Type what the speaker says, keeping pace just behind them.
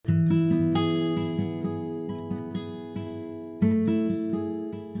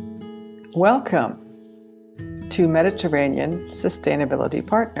Welcome to Mediterranean Sustainability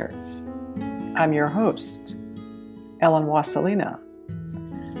Partners. I'm your host, Ellen Wasselina.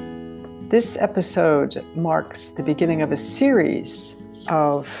 This episode marks the beginning of a series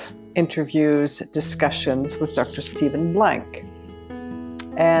of interviews, discussions with Dr. Stephen Blank.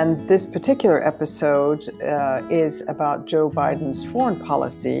 And this particular episode is about Joe Biden's foreign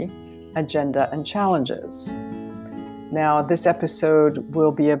policy agenda and challenges. Now, this episode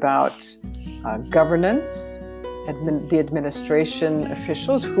will be about governance, the administration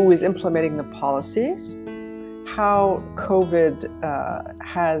officials, who is implementing the policies, how COVID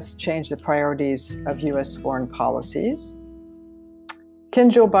has changed the priorities of U.S. foreign policies. Can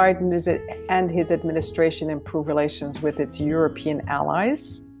Joe Biden and his administration improve relations with its European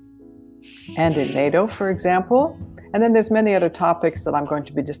allies and in NATO, for example? And then there's many other topics that I'm going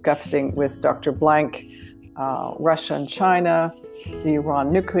to be discussing with Dr. Blank, Russia and China, the Iran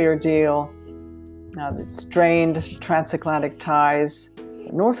nuclear deal, the strained transatlantic ties,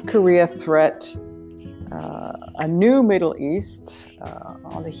 the North Korea threat, a new Middle East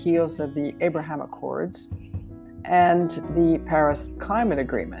on the heels of the Abraham Accords, and the Paris Climate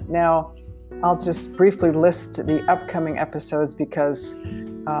Agreement. Now, I'll just briefly list the upcoming episodes because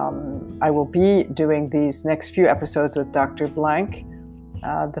I will be doing these next few episodes with Dr. Blank.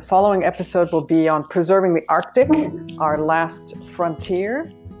 The following episode will be on preserving the Arctic, our last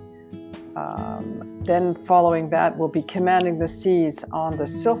frontier. Then following that will be commanding the seas on the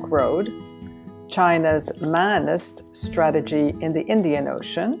Silk Road, China's Maoist strategy in the Indian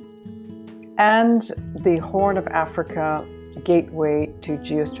Ocean, and the Horn of Africa, gateway to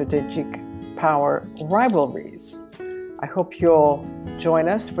geostrategic power rivalries. I hope you'll join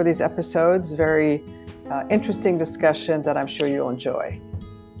us for these episodes. Very interesting discussion that I'm sure you'll enjoy.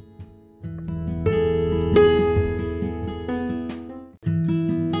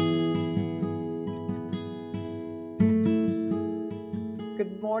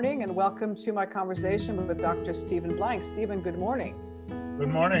 Good morning and welcome to my conversation with Dr. Stephen Blank. Stephen, good morning. Good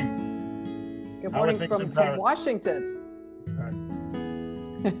morning. Good morning from Washington.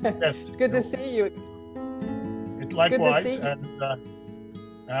 Yes. It's good to see you. Likewise, and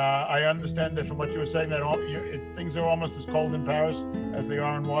I understand that from what you were saying that things are almost as cold in Paris as they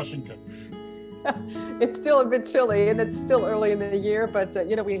are in Washington. It's still a bit chilly, and it's still early in the year, but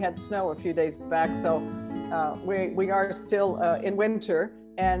we had snow a few days back, so we are still in winter.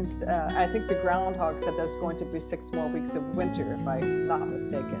 And I think the groundhog said there's going to be 6 more weeks of winter, if I'm not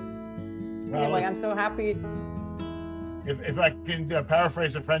mistaken. Well, anyway, I'm so happy. If I can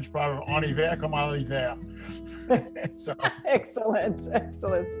paraphrase a French proverb, en hiver comme en hiver. So. Excellent,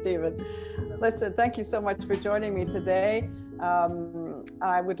 Stephen. Listen, thank you so much for joining me today.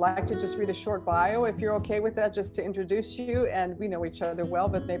 I would like to just read a short bio, if you're okay with that, just to introduce you. And we know each other well,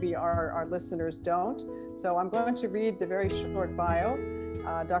 but maybe our listeners don't. So I'm going to read the very short bio.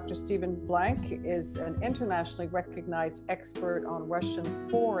 Dr. Stephen Blank is an internationally recognized expert on Russian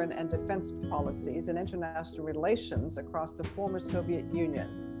foreign and defense policies and international relations across the former Soviet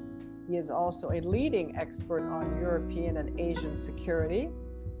Union. He is also a leading expert on European and Asian security,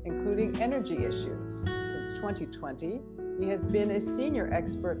 including energy issues. Since 2020, he has been a senior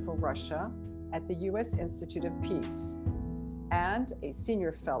expert for Russia at the U.S. Institute of Peace and a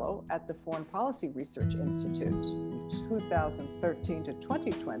senior fellow at the Foreign Policy Research Institute. From 2013 to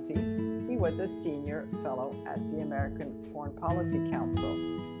 2020, he was a senior fellow at the American Foreign Policy Council.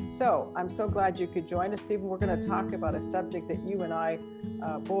 So I'm so glad you could join us, Stephen. We're going to talk about a subject that you and I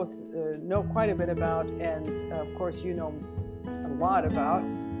both know quite a bit about, and of course you know a lot about.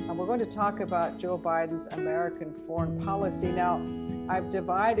 And we're going to talk about Joe Biden's American foreign policy. Now, I've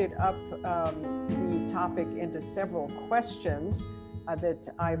divided up the topic into several questions that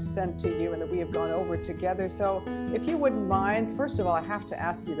I've sent to you and that we have gone over together. So if you wouldn't mind, first of all, I have to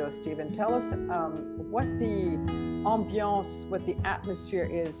ask you though, Stephen, tell us what the ambiance, what the atmosphere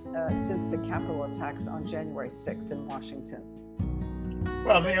is since the Capitol attacks on January 6th in Washington.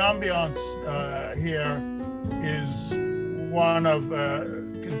 Well, the ambiance here is one of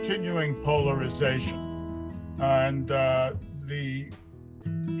continuing polarization. And the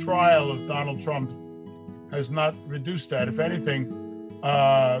trial of Donald Trump has not reduced that. If anything,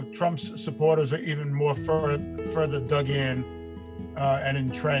 Trump's supporters are even more further dug in and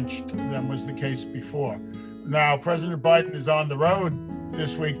entrenched than was the case before. Now, President Biden is on the road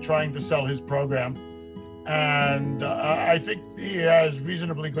this week trying to sell his program. And I think he has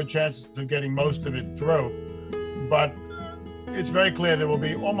reasonably good chances of getting most of it through. But it's very clear there will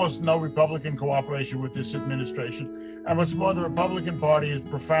be almost no Republican cooperation with this administration. And what's more, the Republican Party is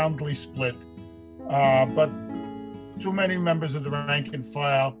profoundly split. But too many members of the rank and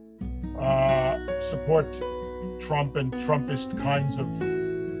file support Trump and Trumpist kinds of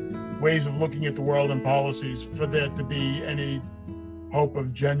ways of looking at the world and policies for there to be any hope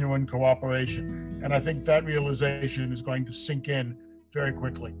of genuine cooperation. And I think that realization is going to sink in very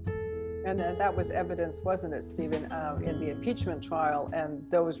quickly. And that was evidence, wasn't it, Stephen, in the impeachment trial, and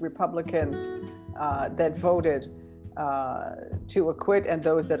those Republicans that voted to acquit, and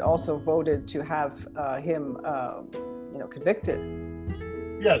those that also voted to have him, convicted.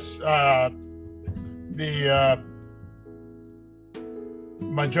 Yes, the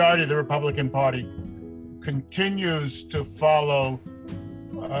majority of the Republican Party continues to follow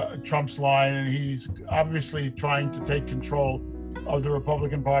Trump's line, and he's obviously trying to take control of the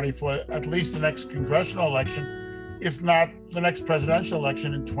Republican Party for at least the next congressional election, if not the next presidential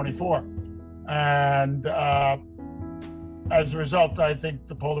election in 24. And as a result, I think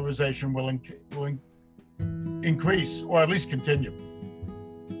the polarization will increase, or at least continue.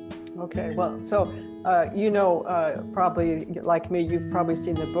 Okay, well, so probably like me, you've probably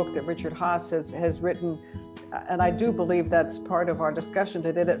seen the book that Richard Haass has written, and I do believe that's part of our discussion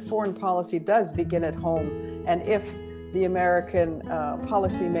today, that foreign policy does begin at home. And if the American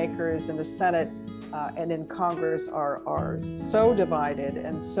policymakers in the Senate and in Congress are so divided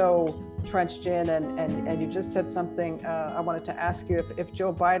and so trenched in, and you just said something, I wanted to ask you, if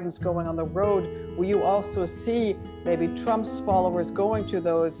Joe Biden's going on the road, will you also see maybe Trump's followers going to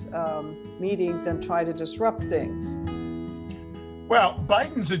those meetings and try to disrupt things? Well,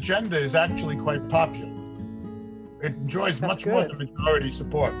 Biden's agenda is actually quite popular. It enjoys much more than majority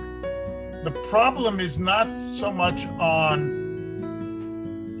support. The problem is not so much on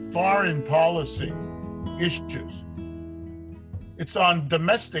foreign policy issues. It's on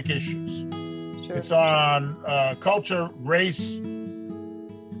domestic issues. Sure. It's on culture, race,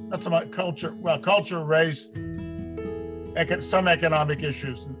 not so much culture, race, some economic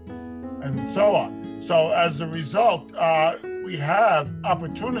issues, and so on. So as a result, we have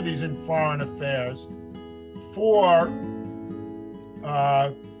opportunities in foreign affairs for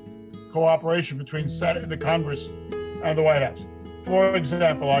cooperation between the Congress and the White House. For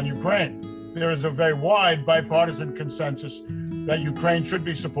example, on Ukraine, there is a very wide bipartisan consensus that Ukraine should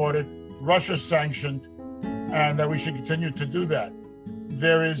be supported, Russia sanctioned, and that we should continue to do that.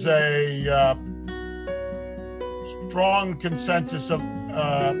 There is a strong consensus of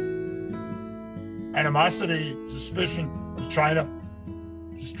animosity, suspicion of China,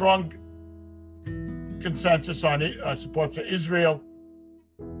 strong consensus on support for Israel.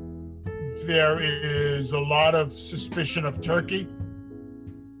 There is a lot of suspicion of Turkey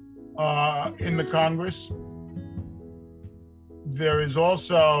in the Congress. There is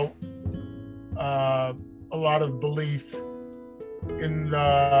also a lot of belief in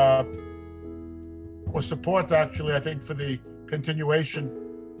or support, actually, I think, for the continuation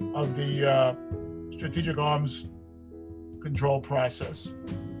of the strategic arms control process.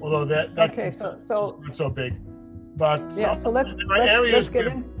 Although that's not so big. But yeah, so let's get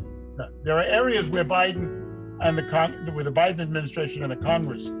in. There are areas where Biden and with the Biden administration and the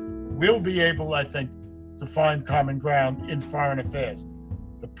Congress will be able, I think, to find common ground in foreign affairs.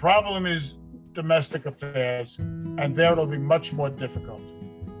 The problem is domestic affairs, and there it'll be much more difficult.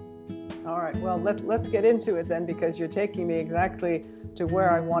 All right, well, let's get into it then, because you're taking me exactly to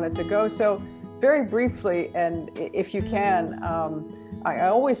where I wanted to go. So very briefly, and if you can, I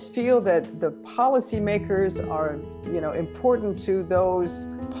always feel that the policymakers are, important to those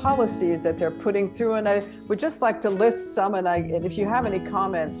policies that they're putting through. And I would just like to list some, and if you have any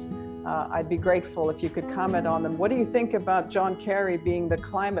comments, I'd be grateful if you could comment on them. What do you think about John Kerry being the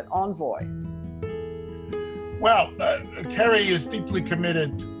climate envoy? Well, Kerry is deeply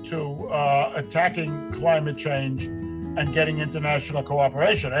committed to attacking climate change and getting international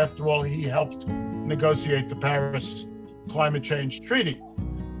cooperation. After all, he helped negotiate the Paris Climate Change Treaty.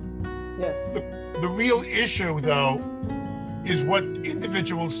 Yes. The real issue, though, is what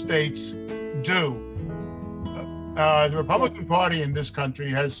individual states do. The Republican Party in this country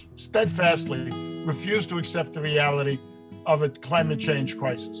has steadfastly refused to accept the reality of a climate change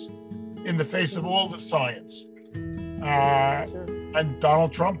crisis in the face of all the science. And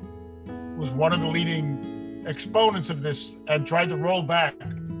Donald Trump was one of the leading exponents of this and tried to roll back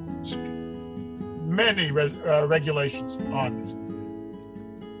many regulations on this.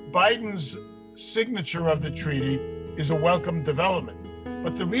 Biden's signature of the treaty is a welcome development.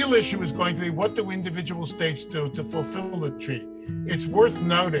 But the real issue is going to be, what do individual states do to fulfill the treaty? It's worth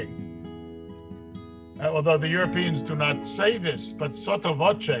noting, although the Europeans do not say this, but sotto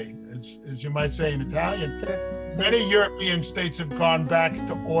voce, as you might say in Italian, many European states have gone back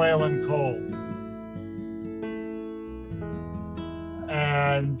to oil and coal.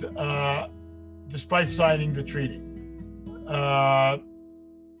 and despite signing the treaty.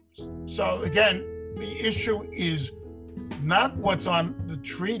 So again, the issue is not what's on the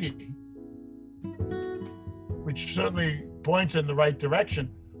treaty, which certainly points in the right direction,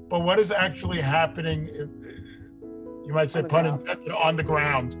 but what is actually happening, you might say, pun intended, on the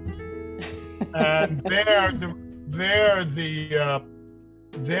ground. And there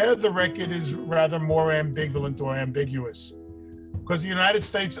the record is rather more ambivalent or ambiguous, because the United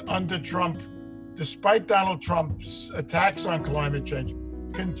States under Trump, despite Donald Trump's attacks on climate change,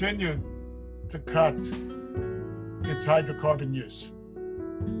 continued to cut its hydrocarbon use.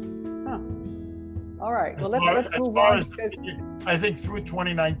 All right. Well, let's move on. Because I think through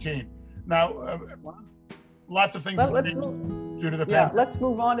 2019. Now, lots of things due to the pandemic. Let's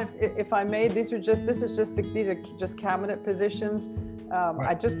move on. If I may, these are just cabinet positions. Right.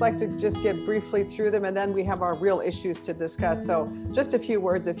 I'd just like to just get briefly through them, and then we have our real issues to discuss. So just a few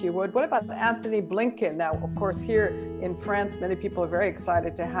words, if you would. What about Anthony Blinken? Now, of course, here in France, many people are very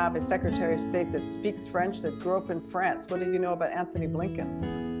excited to have a Secretary of State that speaks French, that grew up in France. What do you know about Anthony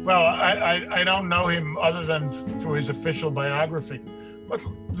Blinken? Well, I don't know him other than through his official biography. But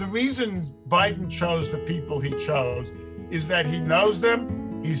the reason Biden chose the people he chose is that he knows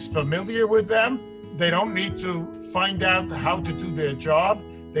them, he's familiar with them. They don't need to find out how to do their job.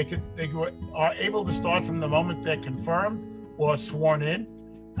 They are able to start from the moment they're confirmed or sworn in,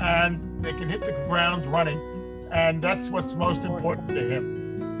 and they can hit the ground running. And that's what's most important to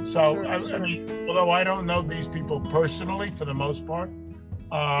him. So, I mean, although I don't know these people personally for the most part,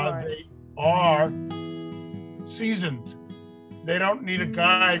 they are seasoned. They don't need a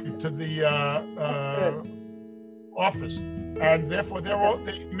guide to the office, and therefore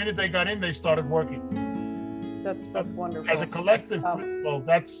the minute they got in, they started working. That's wonderful. As a collective principle,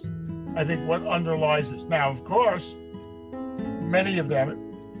 that's, I think, what underlies this. Now, of course, many of them,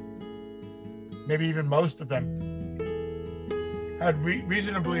 maybe even most of them, had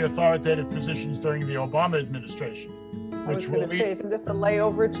reasonably authoritative positions during the Obama administration. I was going to say, isn't this a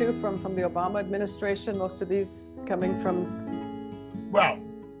layover too from the Obama administration? Most of these coming from. Well,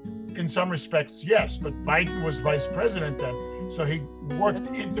 in some respects, yes, but Biden was vice president then, so he worked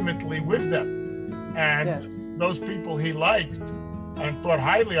intimately with them. And those people he liked and thought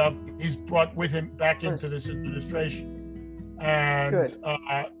highly of, he's brought with him back into this administration. And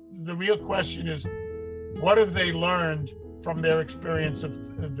the real question is, what have they learned from their experience of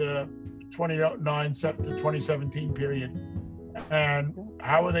the 2009 to 2017 period? And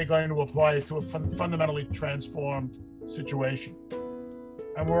how are they going to apply it to a fundamentally transformed situation?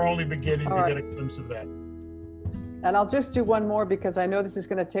 And we're only beginning to get a glimpse of that. And I'll just do one more because I know this is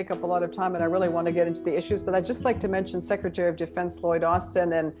going to take up a lot of time and I really want to get into the issues, but I'd just like to mention Secretary of Defense Lloyd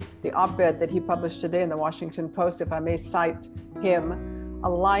Austin and the op-ed that he published today in the Washington Post, if I may cite him.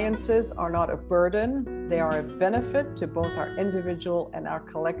 Alliances are not a burden. They are a benefit to both our individual and our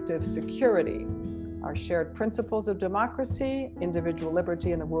collective security. Our shared principles of democracy, individual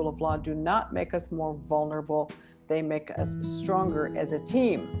liberty, and the rule of law do not make us more vulnerable. They make us stronger as a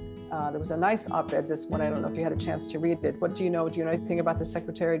team. There was a nice op-ed this one. I don't know if you had a chance to read it. What do you know? Do you know anything about the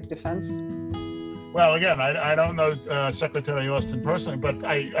Secretary of Defense? Well, again, I don't know Secretary Austin personally, but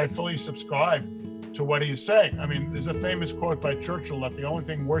I fully subscribe to what he's saying. I mean, there's a famous quote by Churchill that the only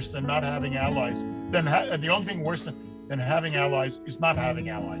thing worse than not having allies, the only thing worse than having allies is not having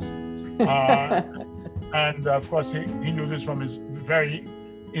allies. And of course, he knew this from his very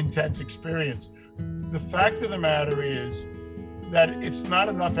intense experience. The fact of the matter is that it's not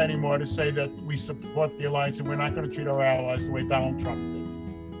enough anymore to say that we support the alliance and we're not going to treat our allies the way Donald Trump did.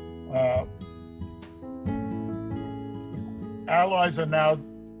 Allies are now,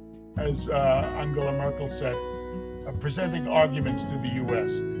 as Angela Merkel said, presenting arguments to the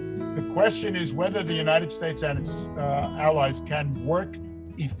U.S. The question is whether the United States and its allies can work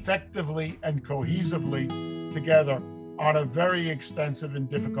effectively and cohesively together on a very extensive and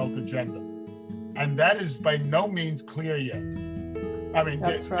difficult agenda. And that is by no means clear yet. I mean,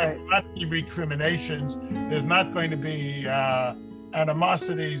 there will not be recriminations. There's not going to be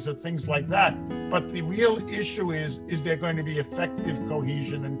animosities or things like that. But the real issue is there going to be effective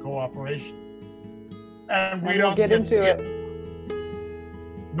cohesion and cooperation? And we don't get into it.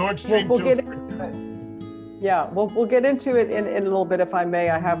 Nord Stream 2. We'll get into it. Yeah, we'll get into it in a little bit, if I may.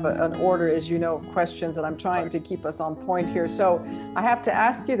 I have an order, as you know, of questions, and I'm trying to keep us on point here. So I have to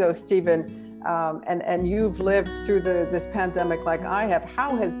ask you, though, Stephen, and you've lived through this pandemic like I have.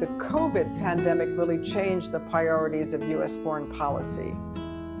 How has the COVID pandemic really changed the priorities of U.S. foreign policy?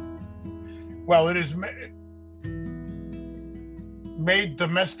 Well, it has made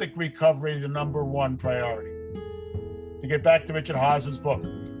domestic recovery the number one priority. to get back to Richard Haas's book.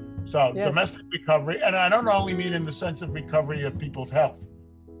 So Yes. domestic recovery, and I don't only mean in the sense of recovery of people's health,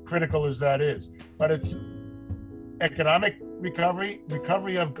 critical as that is, but it's economic recovery,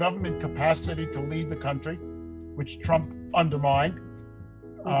 recovery of government capacity to lead the country, which Trump undermined,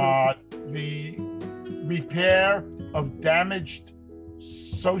 the repair of damaged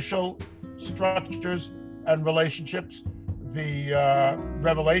social structures and relationships, the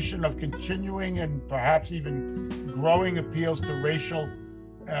revelation of continuing and perhaps even growing appeals to racial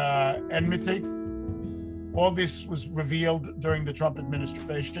enmity. All this was revealed during the Trump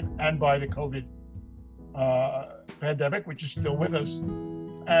administration and by the COVID pandemic, which is still with us.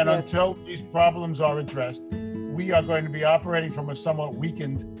 And Yes. until these problems are addressed, we are going to be operating from a somewhat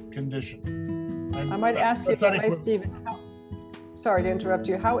weakened condition. And I might ask you, that's Stephen, sorry to interrupt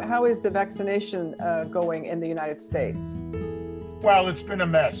you. How is the vaccination going in the United States? Well, it's been a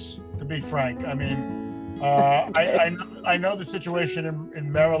mess, to be frank. I mean, I know the situation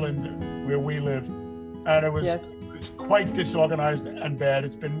in Maryland where we live, and it was Yes. quite disorganized and bad.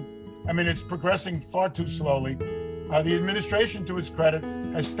 It's progressing far too slowly. The administration, to its credit,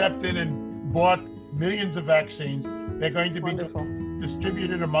 has stepped in and bought millions of vaccines. They're going to be Wonderful.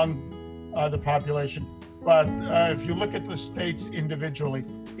 distributed among the population. But if you look at the states individually,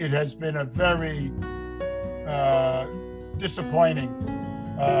 it has been a very disappointing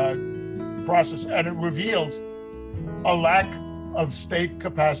process, and it reveals a lack of state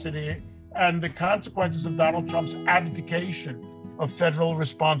capacity and the consequences of Donald Trump's abdication of federal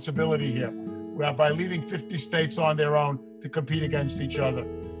responsibility here, by leaving 50 states on their own to compete against each other.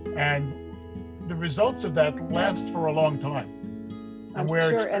 And the results of that last for a long time. And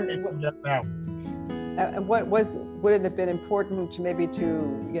we're experiencing that now. And would it have been important to maybe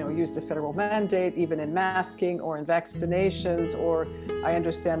use the federal mandate, even in masking or in vaccinations? Or I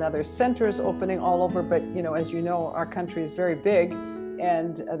understand now there's centers opening all over, but as you know, our country is very big,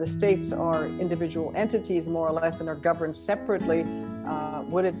 and the states are individual entities more or less and are governed separately.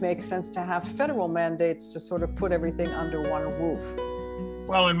 Would it make sense to have federal mandates to sort of put everything under one roof?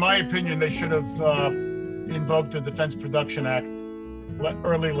 Well, in my opinion, they should have invoked the Defense Production Act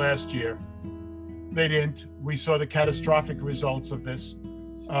early last year. They didn't. We saw the catastrophic results of this.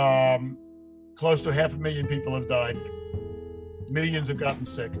 Close to 500,000 people have died. Millions have gotten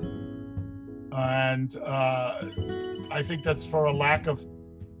sick. And I think that's for a lack of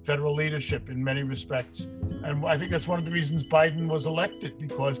federal leadership in many respects. And I think that's one of the reasons Biden was elected,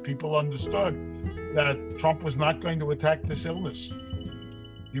 because people understood that Trump was not going to attack this illness.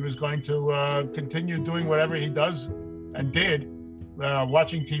 He was going to continue doing whatever he does and did,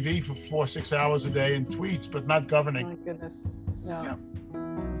 watching TV for 4 or 6 hours a day and tweets, but not governing. My goodness. Yeah.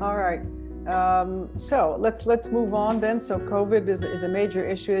 All right. So let's move on then. So COVID is a major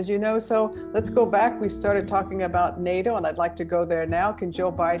issue, as you know. So let's go back. We started talking about NATO, and I'd like to go there now. Can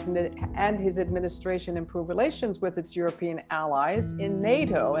Joe Biden and his administration improve relations with its European allies in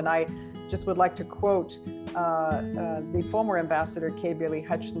NATO? And I just would like to quote the former ambassador, Kay Bailey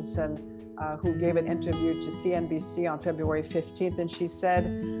Hutchinson, who gave an interview to CNBC on February 15th. And she said,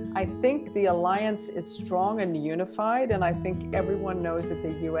 "I think the alliance is strong and unified, and I think everyone knows that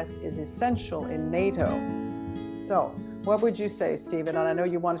the US is essential in NATO." So what would you say, Stephen? And I know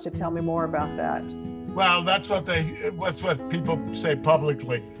you wanted to tell me more about that. Well, that's what people say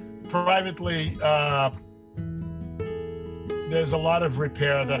publicly. Privately, there's a lot of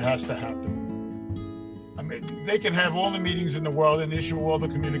repair that has to happen. I mean, they can have all the meetings in the world and issue all the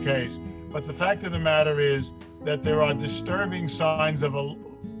communiques, but the fact of the matter is that there are disturbing signs of a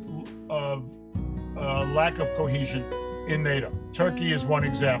lack of cohesion in NATO. Turkey is one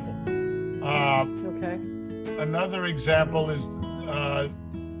example. Okay. Another example is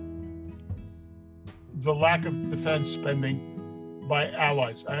the lack of defense spending by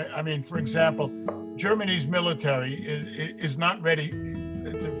allies. I mean, for example, Germany's military is not ready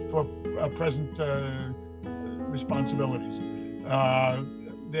for present responsibilities.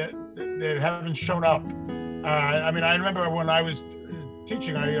 They haven't shown up. I mean, I remember when I was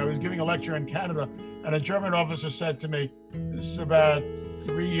teaching, I was giving a lecture in Canada, and a German officer said to me, this is about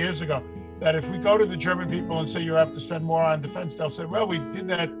 3 years ago, that if we go to the German people and say you have to spend more on defense, they'll say, well, we did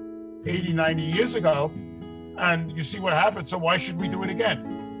that 80, 90 years ago, and you see what happened, so why should we do it again?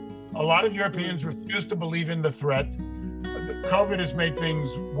 A lot of Europeans refuse to believe in the threat. COVID has made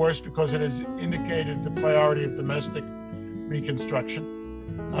things worse because it has indicated the priority of domestic reconstruction.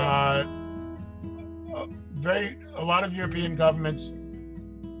 A lot of European governments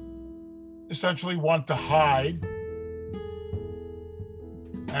essentially want to hide,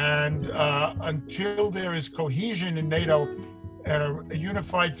 and until there is cohesion in NATO and a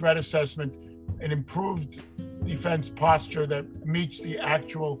unified threat assessment, an improved defense posture that meets the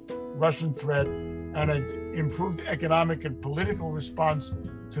actual Russian threat and an improved economic and political response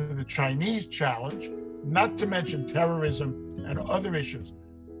to the Chinese challenge, not to mention terrorism and other issues.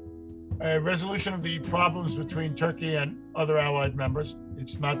 A resolution of the problems between Turkey and other allied members,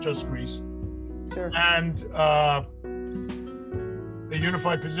 it's not just Greece, Sure. and a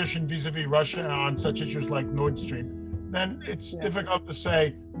unified position vis-a-vis Russia on such issues like Nord Stream, then it's difficult to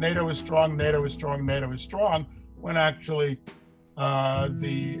say NATO is strong, NATO is strong, NATO is strong, when actually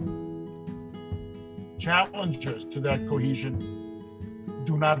the challengers to that cohesion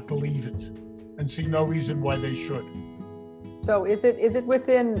do not believe it and see no reason why they should. So is it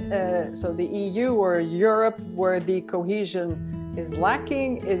within so the EU or Europe where the cohesion is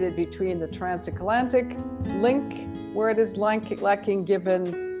lacking? Is it between the transatlantic link where it is lacking given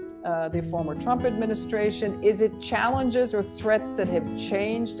the former Trump administration? Is it challenges or threats that have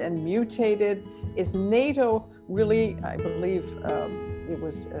changed and mutated? Is NATO really, I believe it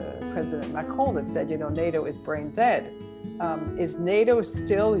was President Macron that said, NATO is brain dead. Is NATO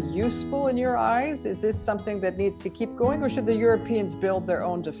still useful in your eyes? Is this something that needs to keep going, or should the Europeans build their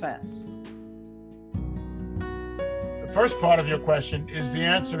own defense? The first part of your question is the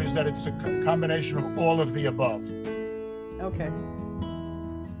answer is that it's a combination of all of the above. Okay.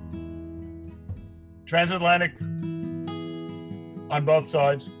 Transatlantic on both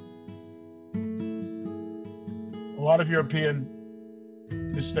sides. A lot of European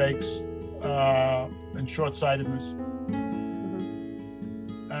mistakes and short-sightedness.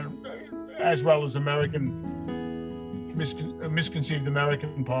 And as well as American misconceived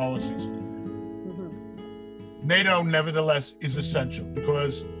American policies. NATO, nevertheless, is essential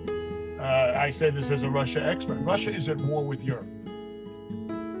because I say this as a Russia expert. Russia is at war with Europe,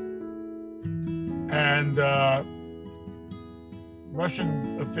 and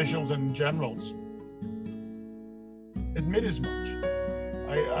Russian officials and generals admit as much.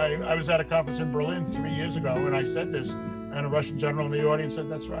 I was at a conference in Berlin 3 years ago, and I said this, and a Russian general in the audience said,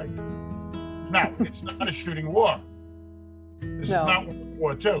 "That's right." Now, it's not a shooting war. This is not World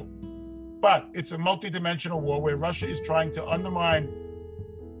War II. But it's a multi-dimensional war where Russia is trying to undermine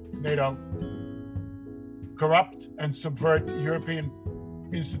NATO, corrupt and subvert European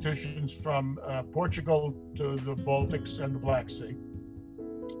institutions from Portugal to the Baltics and the Black Sea.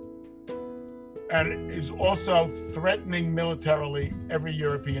 And is also threatening militarily every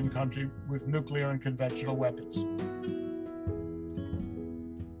European country with nuclear and conventional weapons.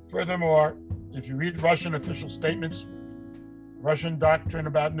 Furthermore, if you read Russian official statements, Russian doctrine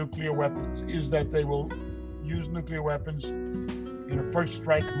about nuclear weapons is that they will use nuclear weapons in a first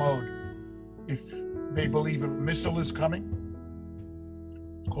strike mode if they believe a missile is coming.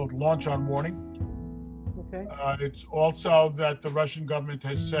 It's called launch on warning. Okay. It's also that the Russian government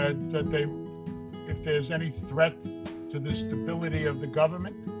has said that if there's any threat to the stability of the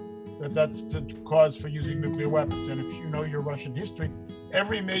government, that's the cause for using nuclear weapons. And if you know your Russian history,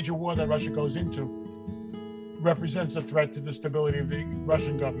 every major war that Russia goes into represents a threat to the stability of the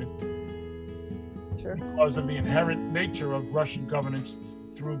Russian government. Sure. Because of the inherent nature of Russian governance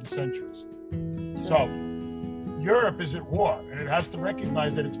through the centuries. Sure. So Europe is at war, and it has to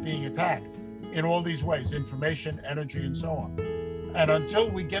recognize that it's being attacked in all these ways, information, energy, and so on. And until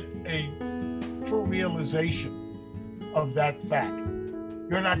we get a true realization of that fact,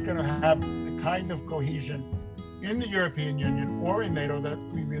 you're not going to have the kind of cohesion in the European Union or in NATO that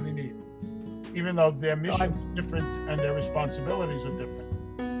we really need, even though their missions are different and their responsibilities are different.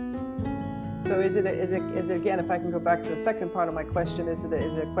 So is it again, if I can go back to the second part of my question, is it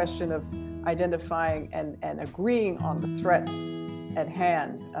a question of identifying and agreeing on the threats at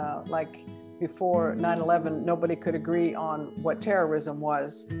hand? Like before 9/11, nobody could agree on what terrorism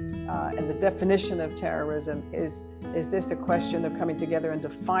was and the definition of terrorism. Is this a question of coming together and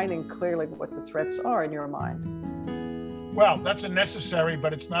defining clearly what the threats are in your mind? Well, that's a necessary,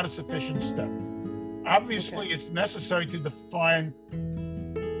 but it's not a sufficient step. Obviously, It's necessary to define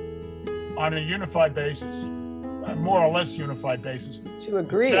on a unified basis, a more or less unified basis. To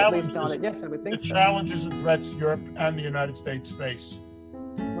agree at least on it, yes, I would think so. The challenges and threats Europe and the United States face.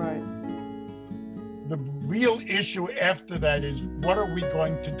 Right. The real issue after that is, what are we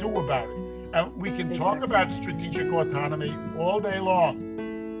going to do about it? And we can talk about strategic autonomy all day long.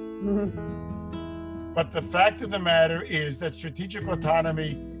 But the fact of the matter is that strategic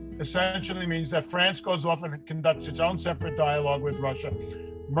autonomy essentially means that France goes off and conducts its own separate dialogue with Russia.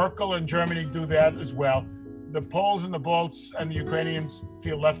 Merkel and Germany do that as well. The Poles and the Balts and the Ukrainians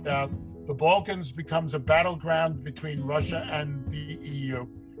feel left out. The Balkans becomes a battleground between Russia and the EU.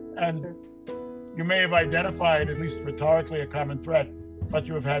 And you may have identified, at least rhetorically, a common threat, but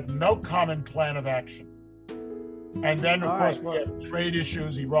you have had no common plan of action. And then, of All course, right, we have trade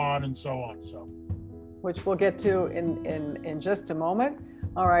issues, Iran, and so on. So, which we'll get to in just a moment.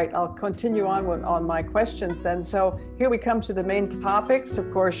 All right, I'll continue on my questions then. So here we come to the main topics,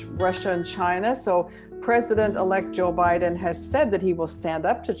 of course, Russia and China. So President-elect Joe Biden has said that he will stand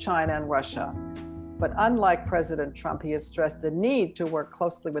up to China and Russia. But unlike President Trump, he has stressed the need to work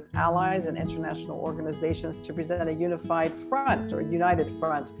closely with allies and international organizations to present a unified front or united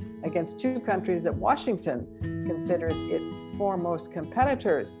front against two countries that Washington considers its foremost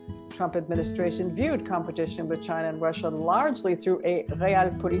competitors. Trump administration viewed competition with China and Russia largely through a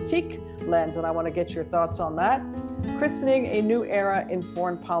realpolitik lens, and I want to get your thoughts on that, christening a new era in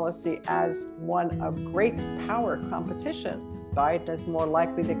foreign policy as one of great power competition. Biden is more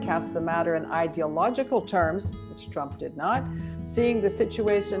likely to cast the matter in ideological terms, which Trump did not, seeing the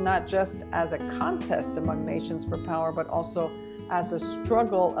situation not just as a contest among nations for power, but also as a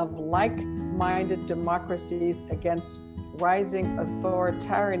struggle of like-minded democracies against rising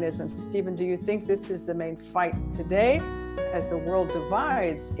authoritarianism. Stephen, do you think this is the main fight today as the world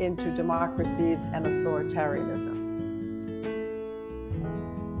divides into democracies and authoritarianism?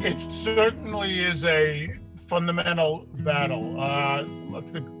 it certainly is a fundamental battle. I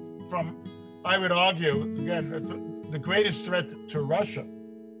would argue, again, that the greatest threat to Russia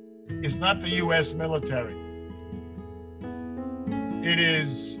is not the US military. It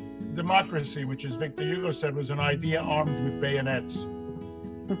is democracy, which, as Victor Hugo said, was an idea armed with bayonets.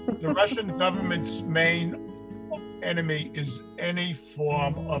 The Russian government's main enemy is any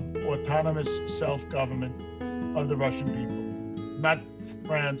form of autonomous self-government of the Russian people. Not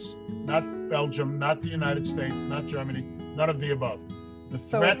France, not Belgium, not the United States, not Germany, none of the above.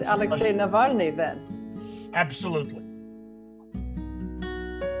 So it's Alexei Navalny then? Absolutely.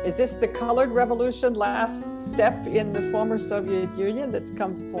 Is this the colored revolution, last step in the former Soviet Union that's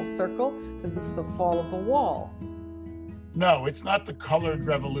come full circle since the fall of the wall? No, it's not the colored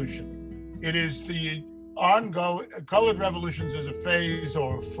revolution. It is the ongoing, colored revolutions is a phase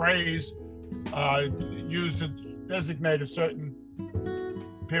or a phrase used to designate a certain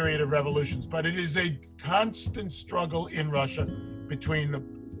period of revolutions, but it is a constant struggle in Russia between the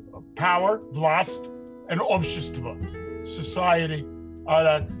power, vlast, and общество, society,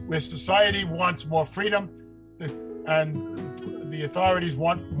 where society wants more freedom and the authorities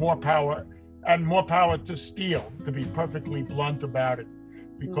want more power, and more power to steal, to be perfectly blunt about it,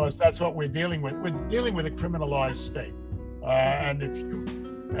 because that's what we're dealing with. We're dealing with a criminalized state.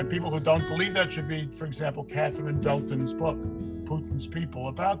 And people who don't believe that should read, for example, Catherine Belton's book, Putin's People,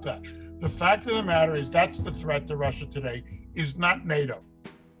 about that. The fact of the matter is that's the threat to Russia today, is not NATO.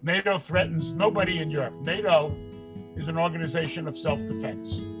 NATO threatens nobody in Europe. NATO is an organization of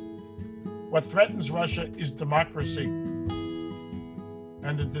self-defense. What threatens Russia is democracy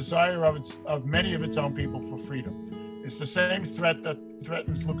and the desire of many of its own people for freedom. It's the same threat that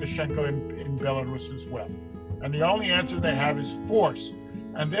threatens Lukashenko in Belarus as well. And the only answer they have is force.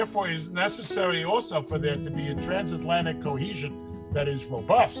 And therefore it is necessary also for there to be a transatlantic cohesion that is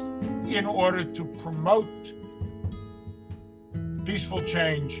robust in order to promote peaceful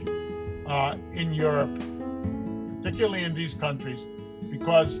change in Europe, particularly in these countries,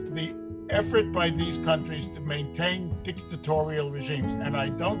 because the effort by these countries to maintain dictatorial regimes, and I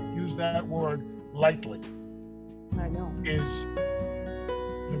don't use that word lightly, I know, is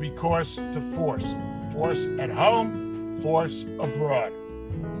the recourse to force. Force at home, force abroad.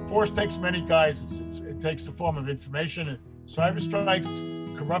 Force takes many guises. It takes the form of information and cyber strikes,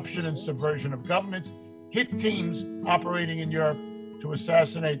 corruption and subversion of governments, hit teams operating in Europe to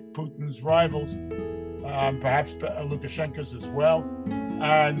assassinate Putin's rivals, perhaps Lukashenko's as well.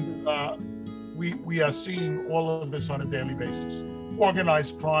 And we are seeing all of this on a daily basis.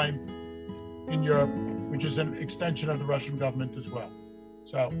 Organized crime in Europe, which is an extension of the Russian government as well.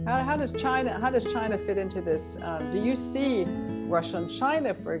 So how does China fit into this? Do you see Russia and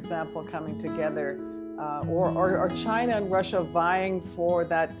China, for example, coming together, or China and Russia vying for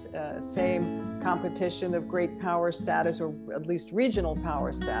that same competition of great power status, or at least regional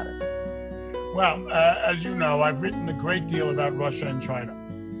power status? Well, as you know, I've written a great deal about Russia and China.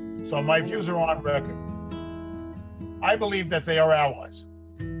 So my views are on record. I believe that they are allies,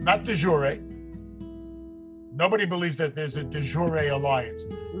 not de jure. Nobody believes that there's a de jure alliance.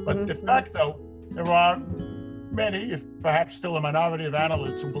 But de facto, there are many, if perhaps still a minority of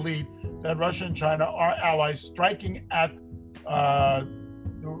analysts, who believe that Russia and China are allies striking at the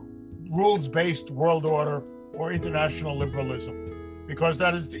rules-based world order or international liberalism, because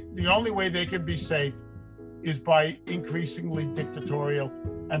that is the only way they can be safe is by increasingly dictatorial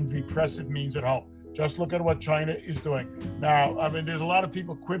and repressive means at home. Just look at what China is doing. Now, I mean, there's a lot of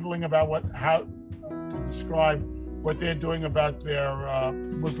people quibbling about how to describe what they're doing about their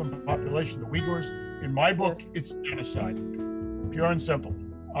Muslim population, the Uyghurs. In my book, Yes. it's genocide, pure and simple.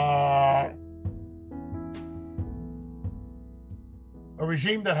 Okay. A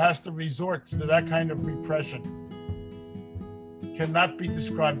regime that has to resort to that kind of repression cannot be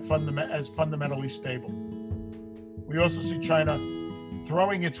described as fundamentally stable. We also see China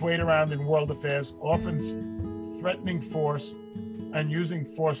throwing its weight around in world affairs, often threatening force and using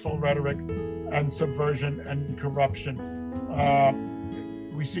forceful rhetoric and subversion and corruption.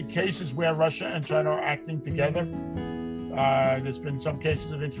 We see cases where Russia and China are acting together. There's been some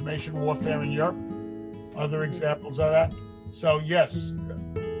cases of information warfare in Europe, other examples of that. So yes,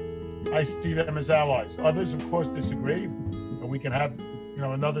 I see them as allies. Others, of course, disagree, but we can have,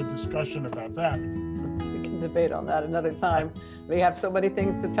 another discussion about that. We can debate on that another time. We have so many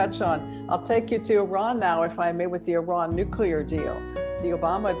things to touch on. I'll take you to Iran now, if I may, with the Iran nuclear deal. The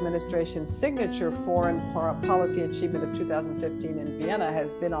Obama administration's signature foreign policy achievement of 2015 in Vienna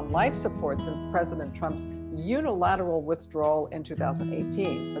has been on life support since President Trump's unilateral withdrawal in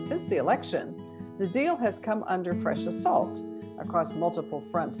 2018. But since the election, the deal has come under fresh assault across multiple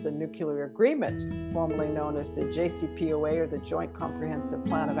fronts. The nuclear agreement, formerly known as the JCPOA, or the Joint Comprehensive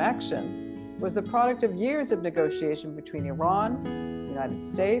Plan of Action, was the product of years of negotiation between Iran, the United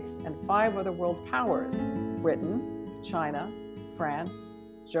States, and 5 other world powers: Britain, China, France,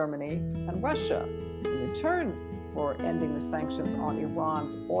 Germany, and Russia. In return for ending the sanctions on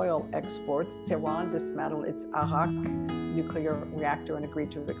Iran's oil exports, Tehran dismantled its Arak nuclear reactor and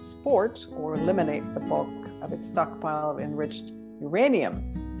agreed to export or eliminate the bulk of its stockpile of enriched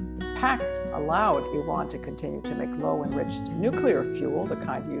uranium. The pact allowed Iran to continue to make low-enriched nuclear fuel, the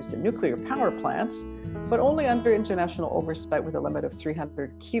kind used in nuclear power plants, but only under international oversight with a limit of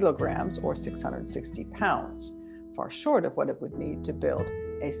 300 kilograms or 660 pounds, far short of what it would need to build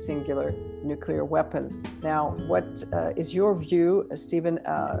a singular nuclear weapon. Now, what is your view, Stephen,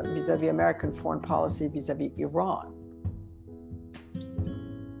 vis-a-vis American foreign policy vis-a-vis Iran?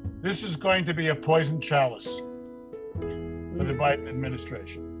 This is going to be a poison chalice for the Biden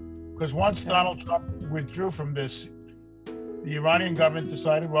administration. Because once Donald Trump withdrew from this, the Iranian government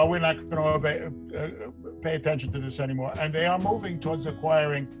decided, well, we're not going to pay attention to this anymore. And they are moving towards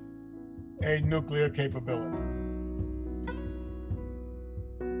acquiring a nuclear capability.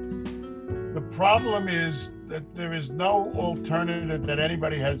 The problem is that there is no alternative that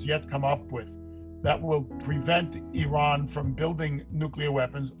anybody has yet come up with that will prevent Iran from building nuclear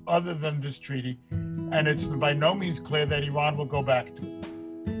weapons other than this treaty. And it's by no means clear that Iran will go back to it.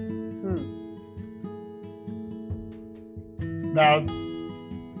 Now,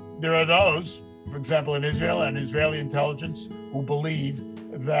 there are those, for example, in Israel and Israeli intelligence, who believe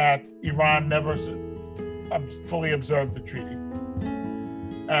that Iran never fully observed the treaty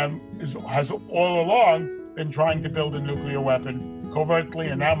and has all along been trying to build a nuclear weapon covertly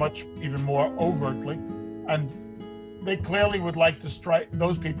and now much even more overtly. And they clearly would like to strike,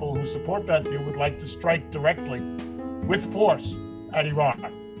 those people who support that view would like to strike directly with force at Iran.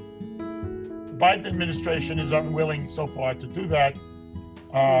 The Biden administration is unwilling so far to do that.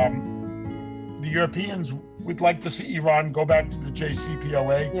 The Europeans would like to see Iran go back to the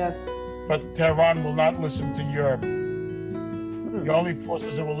JCPOA. Yes. But Tehran will not listen to Europe. The only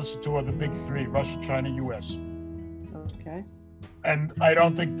forces it will listen to are the big 3, Russia, China, US. Okay. And I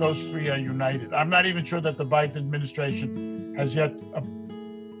don't think those 3 are united. I'm not even sure that the Biden administration has yet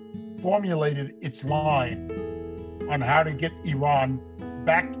formulated its line on how to get Iran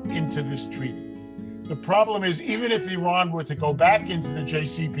back into this treaty. The problem is, even if Iran were to go back into the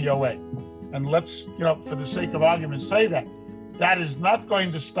JCPOA, and let's, for the sake of argument, say that, that is not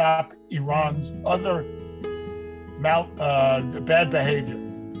going to stop Iran's other bad behavior,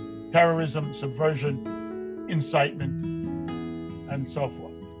 terrorism, subversion, incitement, and so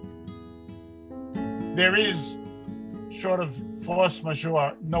forth. There is, short of force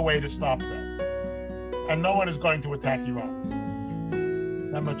majeure, no way to stop that. And no one is going to attack Iran.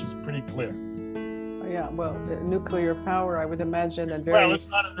 That much is pretty clear. Yeah, well, nuclear power, I would imagine, and very well, it's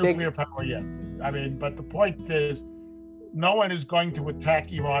not a nuclear power yet. I mean, but the point is, no one is going to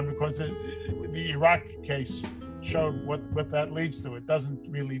attack Iran because the Iraq case showed what that leads to. It doesn't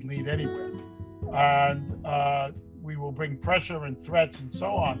really lead anywhere. And we will bring pressure and threats and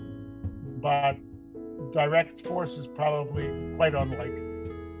so on, but direct force is probably quite unlikely.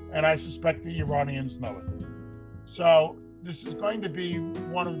 And I suspect the Iranians know it. So this is going to be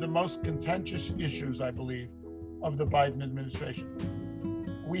one of the most contentious issues, I believe, of the Biden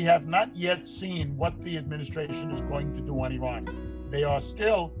administration. We have not yet seen what the administration is going to do on Iran. They are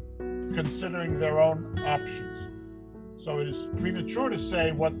still considering their own options. So it is premature to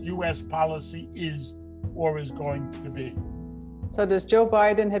say what U.S. policy is war is going to be. So does Joe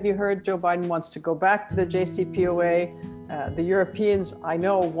Biden, have you heard Joe Biden wants to go back to the JCPOA? The Europeans, I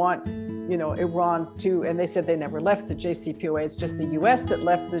know, want, Iran to, and they said they never left the JCPOA. It's just the US that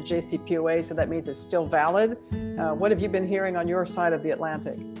left the JCPOA, so that means it's still valid. What have you been hearing on your side of the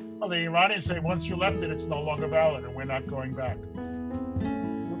Atlantic? Well, the Iranians say once you left it, it's no longer valid and we're not going back.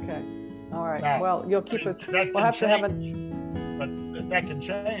 Okay. All right. Now, well, you'll keep us, we'll have to have a... But that can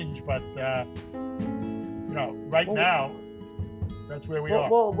change, but, right now, that's where we are.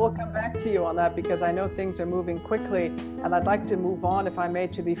 We'll come back to you on that because I know things are moving quickly, and I'd like to move on, if I may,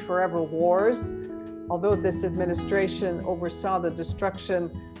 to the forever wars. Although this administration oversaw the destruction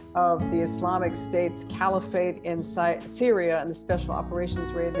of the Islamic State's caliphate in Syria and the special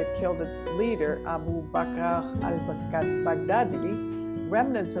operations raid that killed its leader, Abu Bakr al-Baghdadi,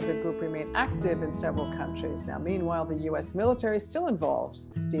 remnants of the group remain active in several countries. Now, meanwhile, the U.S. military is still involved,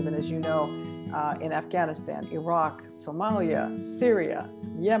 Stephen, as you know, in Afghanistan, Iraq, Somalia, Syria,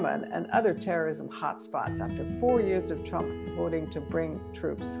 Yemen, and other terrorism hotspots after 4 years of Trump voting to bring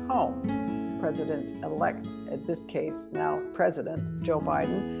troops home. President-elect, in this case now President Joe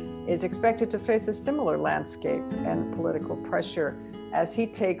Biden, is expected to face a similar landscape and political pressure as he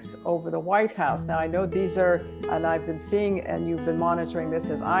takes over the White House. Now, I know these are, and I've been seeing, and you've been monitoring this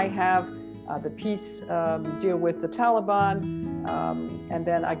as I have, the peace deal with the Taliban, and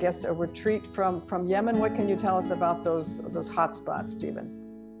then I guess a retreat from Yemen. What can you tell us about those hotspots, Stephen?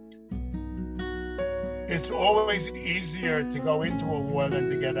 It's always easier to go into a war than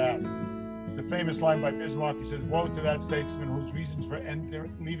to get out. The famous line by Bismarck, he says, "Woe to that statesman whose reasons for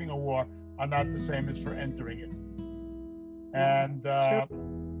leaving a war are not the same as for entering it." And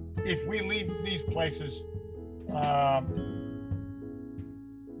if we leave these places,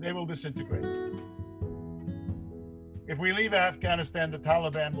 they will disintegrate. If we leave Afghanistan, the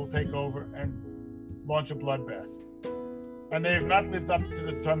Taliban will take over and launch a bloodbath. And they have not lived up to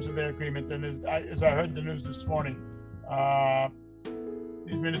the terms of their agreement. And as I heard the news this morning,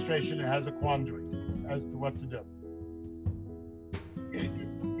 the administration has a quandary as to what to do.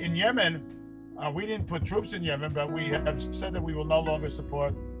 In Yemen, we didn't put troops in Yemen, but we have said that we will no longer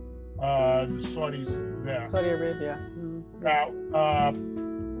support the Saudis there. Saudi Arabia. Now,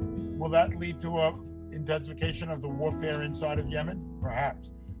 will that lead to an intensification of the warfare inside of Yemen?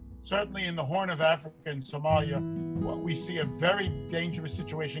 Perhaps. Certainly in the Horn of Africa and Somalia, we see a very dangerous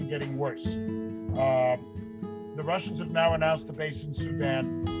situation getting worse. The Russians have now announced a base in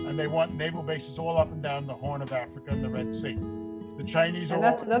Sudan, and they want naval bases all up and down the Horn of Africa and the Red Sea. The Chinese and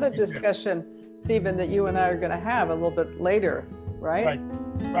that's another discussion, Stephen, that you and I are going to have a little bit later, right?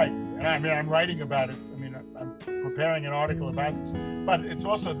 Right. And I'm writing about it. I'm preparing an article about this. But it's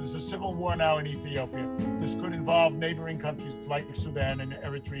also, there's a civil war now in Ethiopia. This could involve neighboring countries like Sudan and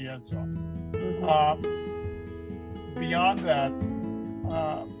Eritrea and so on. Beyond that,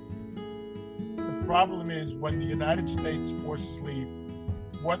 the problem is when the United States forces leave,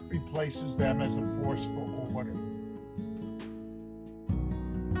 what replaces them as a force for order?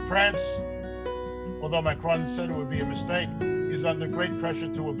 France, although Macron said it would be a mistake, is under great pressure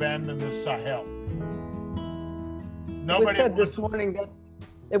to abandon the Sahel. It was said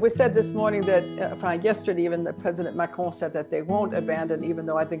this morning that yesterday even that President Macron said that they won't abandon, even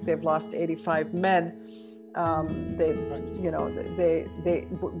though I think they've lost 85 men.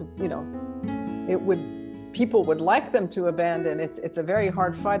 People would like them to abandon. It's a very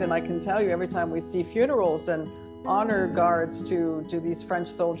hard fight, and I can tell you every time we see funerals and honor guards to these French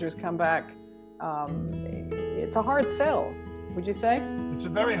soldiers come back, it's a hard sell. Would you say? It's a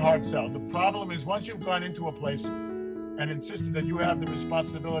very hard sell. The problem is once you've gone into a place and insisted that you have the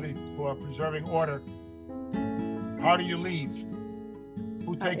responsibility for preserving order, how do you leave?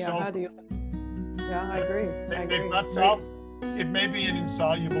 Who takes over? How do you? Yeah, I agree. They've not solved. It may be an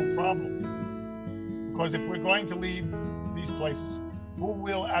insoluble problem because if we're going to leave these places, who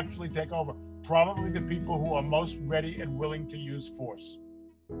will actually take over? Probably the people who are most ready and willing to use force.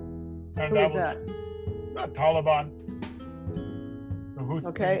 And who is that? Taliban. The Houthis.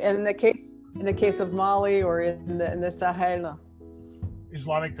 Okay, and in the case of Mali or in the Sahel,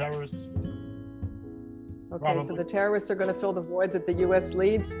 Islamic terrorists. Okay, Probably. So the terrorists are going to fill the void that the U.S.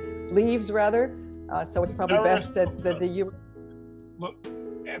 leaves. So it's probably best that the U.S. Look,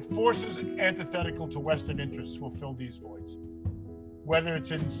 forces antithetical to Western interests will fill these voids, whether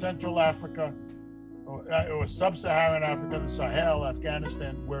it's in Central Africa or Sub-Saharan Africa, the Sahel,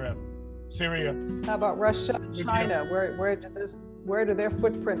 Afghanistan, wherever, Syria. How about Russia, China? Where does their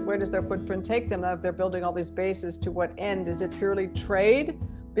footprint take them? Now they're building all these bases. To what end? Is it purely trade,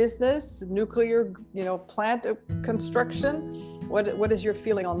 business, nuclear, plant construction? What is your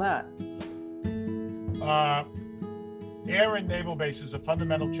feeling on that? Air and naval bases are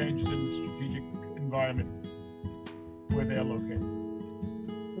fundamental changes in the strategic environment where they're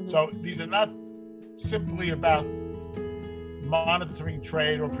located. So these are not simply about monitoring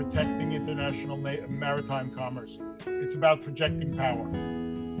trade or protecting international maritime commerce. It's about projecting power.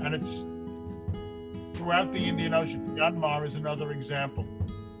 And it's throughout the Indian Ocean. Myanmar is another example.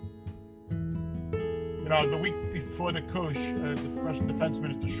 You know, the week before the coup, the Russian Defense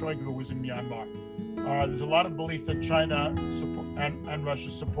Minister Shoigu was in Myanmar. There's a lot of belief that China and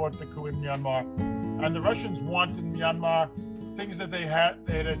Russia support the coup in Myanmar. And the Russians want in Myanmar things that they had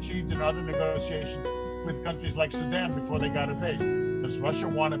achieved in other negotiations with countries like Sudan before they got a base. Does Russia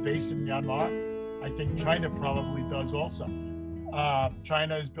want a base in Myanmar? I think China probably does also.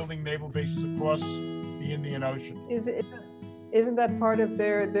 China is building naval bases across the Indian Ocean. Isn't that part of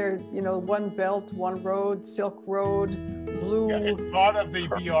their one belt, one road, Silk Road, blue? Yeah, it's part of the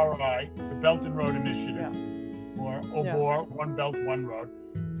BRI, the Belt and Road Initiative, or OBOR, One Belt, One Road.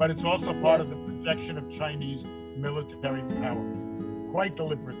 But it's also part of the projection of Chinese military power, quite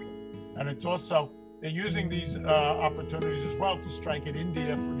deliberately. And it's also, they're using these opportunities as well to strike at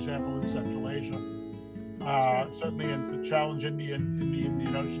India, for example, in Central Asia, certainly, and to challenge India in the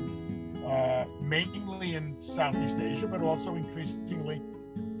Indian Ocean. Mainly in Southeast Asia, but also increasingly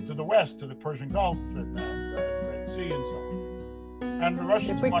to the west, to the Persian Gulf and the Red Sea and so on. And the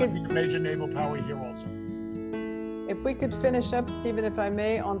Russians want to be the major naval power here also. If we could finish up, Stephen, if I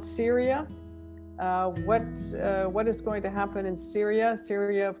may, on Syria. What is going to happen in Syria?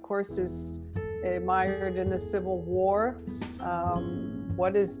 Syria, of course, is mired in a civil war.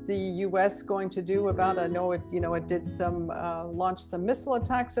 What is the U.S. going to do about it? I know it did launched some missile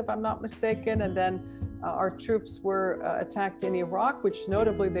attacks, if I'm not mistaken, and then our troops were attacked in Iraq, which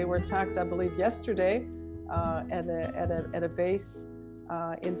notably they were attacked, I believe, yesterday at a base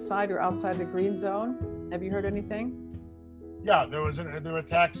inside or outside the Green Zone. Have you heard anything? Yeah, there were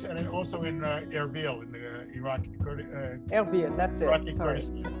attacks, and also in Erbil, in the Iraqi Erbil, that's it. Iraqi Sorry.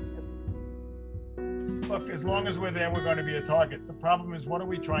 Look, as long as we're there, we're going to be a target. The problem is, what are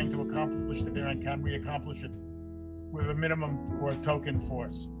we trying to accomplish there, and can we accomplish it with a minimum or a token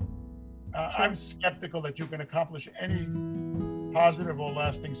force? I'm skeptical that you can accomplish any positive or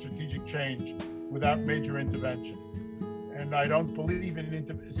lasting strategic change without major intervention. And I don't believe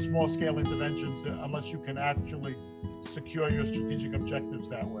in small-scale interventions unless you can actually secure your strategic objectives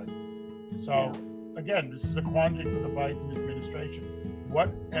that way. So, again, this is a quandary for the Biden administration.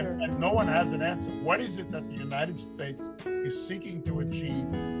 And no one has an answer. What is it that the United States is seeking to achieve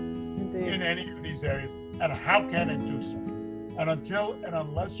in any of these areas, and how can it do so? And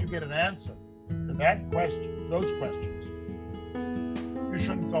unless you get an answer to that question, those questions, you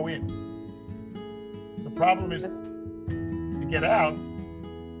shouldn't go in. The problem is to get out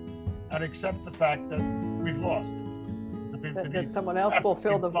and accept the fact that we've lost. That someone else will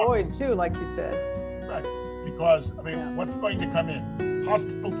fill the void too, like you said. Right. Because, what's going to come in?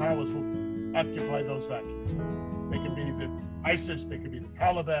 Hostile powers will occupy those vacuums. They could be the ISIS, they could be the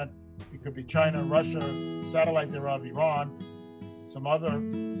Taliban, it could be China, Russia, satellite thereof, Iran, some other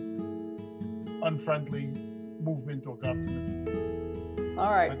unfriendly movement or government.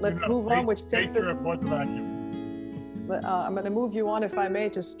 All right, let's move on, which takes us... I'm going to move you on, if I may,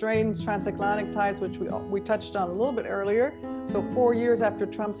 to strained transatlantic ties, which we touched on a little bit earlier. So 4 years after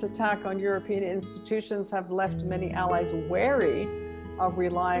Trump's attack on European institutions have left many allies wary of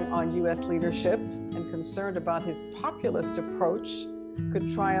relying on U.S. leadership and concerned about his populist approach could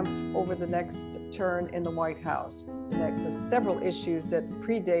triumph over the next turn in the White House. The several issues that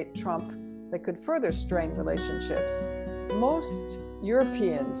predate Trump that could further strain relationships. Most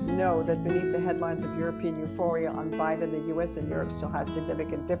Europeans know that beneath the headlines of European euphoria on Biden, the U.S. and Europe still have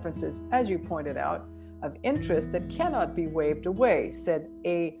significant differences, as you pointed out, of interest that cannot be waved away, said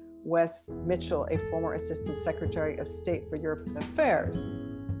A. Wes Mitchell, a former Assistant Secretary of State for European Affairs.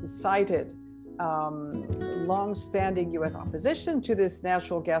 He cited long-standing U.S. opposition to this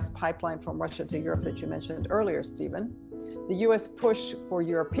natural gas pipeline from Russia to Europe that you mentioned earlier, Stephen. The U.S. push for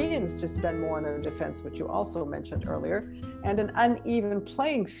Europeans to spend more on their defense, which you also mentioned earlier, and an uneven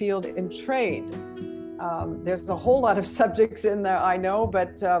playing field in trade. There's a whole lot of subjects in there, I know,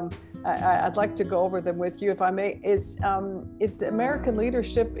 but I'd like to go over them with you, if I may. Is the American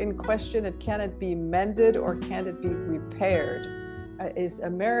leadership in question, and can it be mended or can it be repaired? Is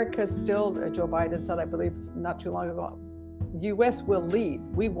America still, Joe Biden said, I believe not too long ago, the U.S. will lead.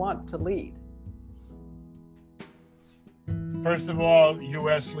 We want to lead. First of all,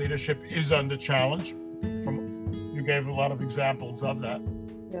 U.S. leadership is under challenge. You gave a lot of examples of that.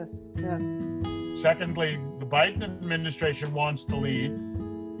 Yes. Secondly, the Biden administration wants to lead.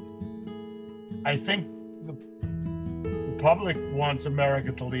 I think the public wants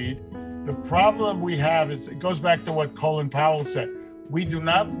America to lead. The problem we have is, it goes back to what Colin Powell said. We do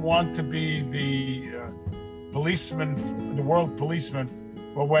not want to be the policeman, the world policeman,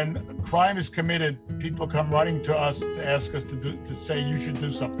 but when crime is committed, people come running to us to ask us to say you should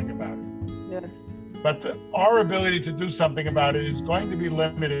do something about it. Yes. But our ability to do something about it is going to be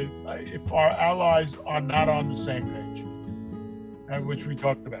limited if our allies are not on the same page, which we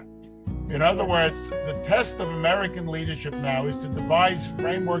talked about. In other words, the test of American leadership now is to devise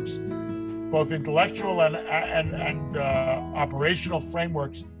frameworks, both intellectual and operational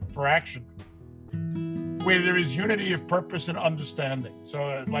frameworks for action, where there is unity of purpose and understanding.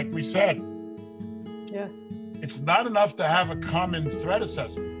 So, like we said, yes, it's not enough to have a common threat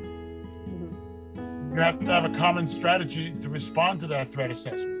assessment. You have to have a common strategy to respond to that threat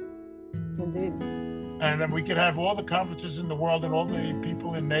assessment. Indeed. And then we could have all the conferences in the world and all the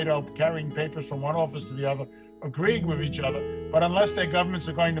people in NATO carrying papers from one office to the other, agreeing with each other. But unless their governments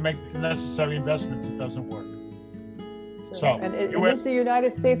are going to make the necessary investments, it doesn't work. Sure. So, and is the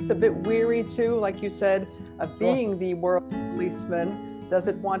United States a bit weary too, like you said, of being the world policeman? Does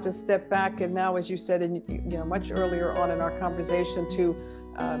it want to step back? And now, as you said, much earlier on in our conversation, to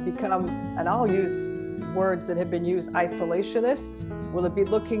become, and I'll use words that have been used, isolationist? Will it be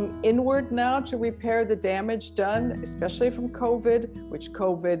looking inward now to repair the damage done, especially from COVID, which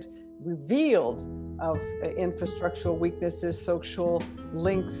COVID revealed of infrastructural weaknesses, social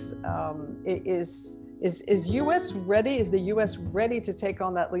links? Is U.S. ready? Is the U.S. ready to take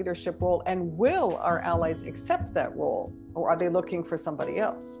on that leadership role? And will our allies accept that role? Or are they looking for somebody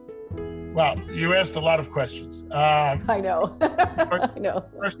else? Well, you asked a lot of questions. I know. I know.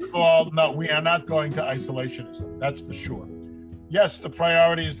 First of all, no, we are not going to isolationism. That's for sure. Yes, the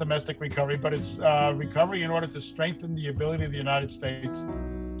priority is domestic recovery, but it's recovery in order to strengthen the ability of the United States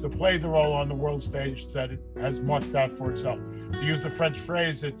to play the role on the world stage that it has marked out for itself. To use the French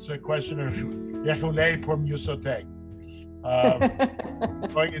phrase, it's a question of reculer pour mieux sauter.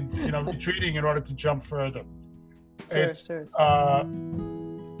 Retreating in order to jump further. Sure.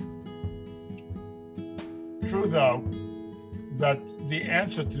 True, though, that the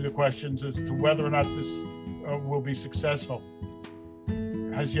answer to the questions as to whether or not this will be successful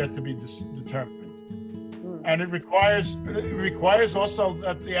has yet to be determined. And it requires also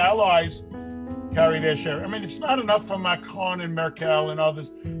that the allies carry their share. I mean, it's not enough for Macron and Merkel and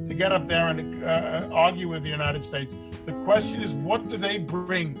others to get up there and argue with the United States. The question is, what do they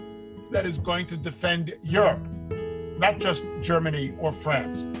bring that is going to defend Europe, not just Germany or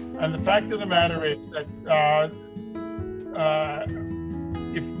France? And the fact of the matter is that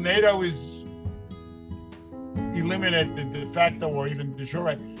if NATO is eliminated de facto or even de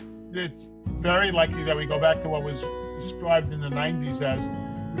jure, it's very likely that we go back to what was described in the 90s as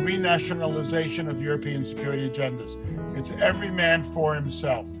the renationalization of European security agendas. It's every man for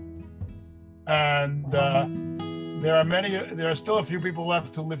himself. And there are still a few people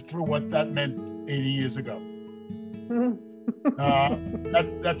left to live through what that meant 80 years ago.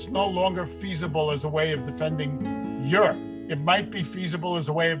 That's no longer feasible as a way of defending Europe. It might be feasible as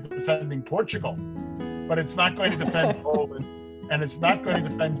a way of defending Portugal, but it's not going to defend Poland, and it's not going to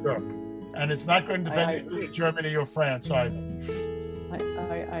defend Europe, and it's not going to defend Germany or France either.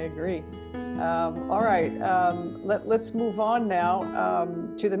 I agree. All right, let's move on now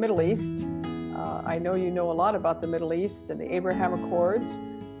to the Middle East. I know you know a lot about the Middle East and the Abraham Accords.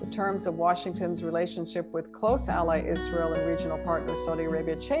 The terms of Washington's relationship with close ally Israel and regional partner Saudi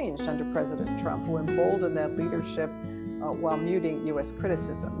Arabia changed under President Trump, who emboldened that leadership while muting U.S.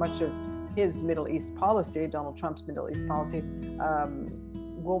 criticism. Much of his Middle East policy, Donald Trump's Middle East policy,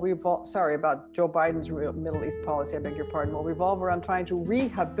 will revolve, about Joe Biden's Middle East policy, I beg your pardon, will revolve around trying to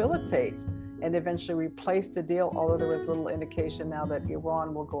rehabilitate and eventually replace the deal, although there is little indication now that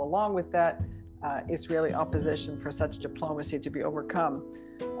Iran will go along with that. Israeli opposition for such diplomacy to be overcome.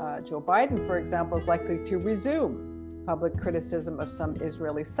 Joe Biden, for example, is likely to resume public criticism of some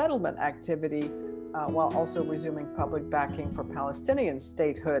Israeli settlement activity while also resuming public backing for Palestinian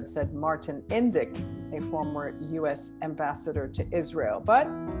statehood, said Martin Indyk, a former U.S. ambassador to Israel. But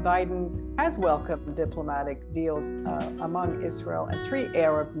Biden has welcomed diplomatic deals among Israel and 3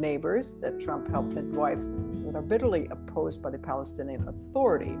 Arab neighbors that Trump helped midwife that are bitterly opposed by the Palestinian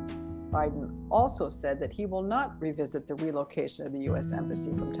Authority. Biden also said that he will not revisit the relocation of the U.S.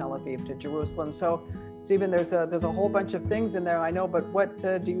 Embassy from Tel Aviv to Jerusalem. So, Stephen, there's a whole bunch of things in there, I know, but what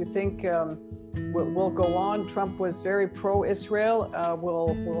do you think will go on? Trump was very pro-Israel.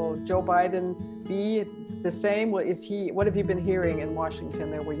 Will Joe Biden be the same? What have you been hearing in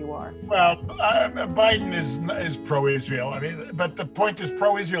Washington there where you are? Well, Biden is pro-Israel. I mean, but the point is,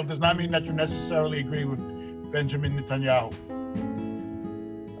 pro-Israel does not mean that you necessarily agree with Benjamin Netanyahu.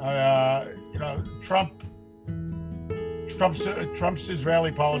 Trump's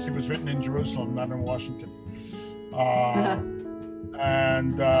Israeli policy was written in Jerusalem, not in Washington.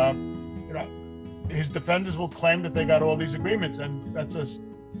 And his defenders will claim that they got all these agreements, and that's a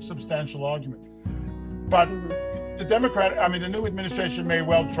substantial argument. But the new administration may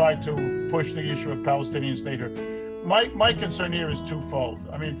well try to push the issue of Palestinian statehood. My concern here is twofold.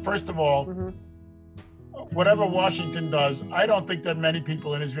 I mean, first of all, whatever Washington does, I don't think that many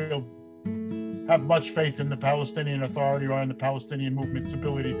people in Israel have much faith in the Palestinian Authority or in the Palestinian movement's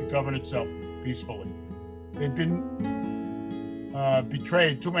ability to govern itself peacefully. They've been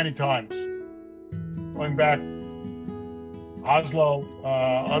betrayed too many times, going back Oslo,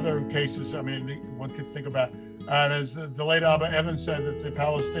 other cases. I mean, one could think about, and as the late Abba Evans said, that the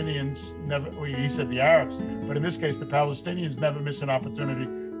Palestinians never, he said the Arabs, but in this case, the Palestinians never miss an opportunity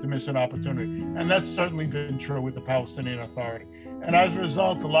to miss an opportunity. And that's certainly been true with the Palestinian Authority. And as a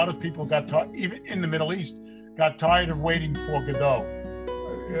result, a lot of people got tired, even in the Middle East, got tired of waiting for Godot.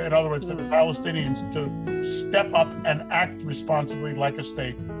 In other words, for the Palestinians to step up and act responsibly like a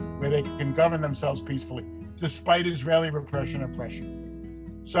state where they can govern themselves peacefully, despite Israeli repression and pressure.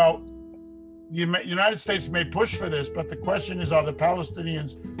 So the United States may push for this, but the question is, are the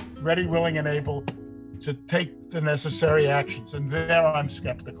Palestinians ready, willing, and able to take the necessary actions? And there I'm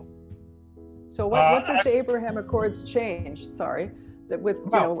skeptical. So what does the Abraham Accords change? Sorry, that with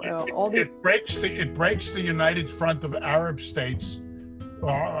all these it breaks the united front of Arab states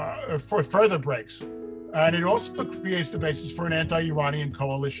for further breaks, and it also creates the basis for an anti-Iranian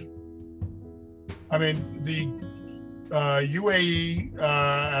coalition. I mean, the UAE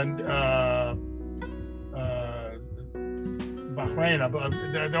and Bahrain,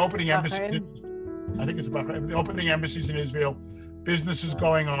 the opening embassies. I think it's Bahrain. The opening embassies in Israel, business is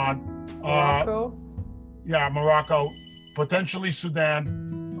going on. Morocco? Morocco, potentially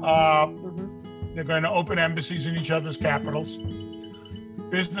Sudan. They're going to open embassies in each other's capitals.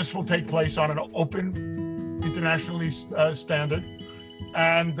 Business will take place on an open, internationally standard.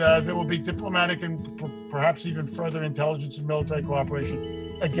 And there will be diplomatic and perhaps even further intelligence and military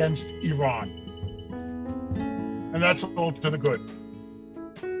cooperation against Iran. And that's all to the good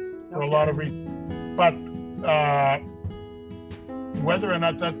for a lot of reasons. But whether or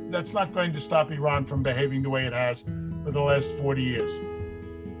not that's not going to stop Iran from behaving the way it has for the last 40 years.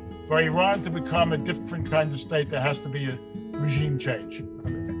 For Iran to become a different kind of state, there has to be a regime change.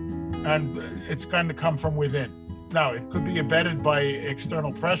 And it's going to come from within. Now, it could be abetted by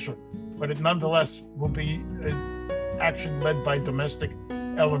external pressure, but it nonetheless will be an action led by domestic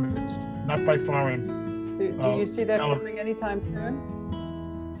elements, not by foreign. Do you see that coming anytime soon?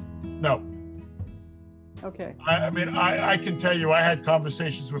 No. Okay. I can tell you, I had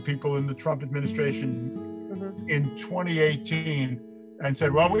conversations with people in the Trump administration in 2018 and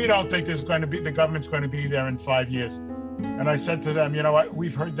said, well, we don't think the government's going to be there in 5 years. And I said to them, you know what,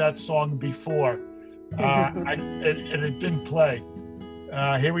 we've heard that song before. And it didn't play.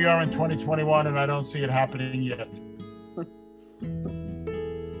 Here we are in 2021, and I don't see it happening yet.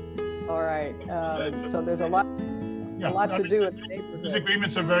 All right. So there's a lot to do with the neighborhood. These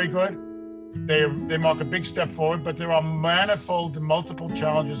agreements are very good. They mark a big step forward, but there are manifold and multiple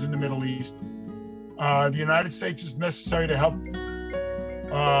challenges in the Middle East. The United States is necessary to help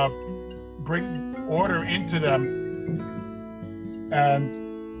bring order into them and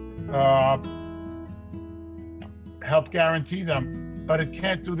help guarantee them, but it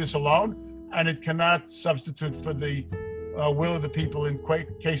can't do this alone, and it cannot substitute for the will of the people in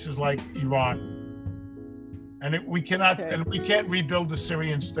cases like Iran. And we cannot, and we can't rebuild the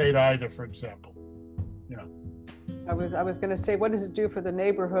Syrian state either, for example. I was going to say, what does it do for the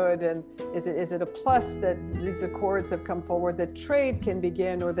neighborhood, and is it a plus that these accords have come forward, that trade can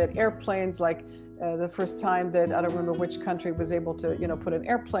begin, or that airplanes, like the first time that I don't remember which country was able to put an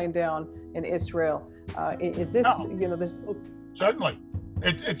airplane down in Israel. Is this this? Certainly,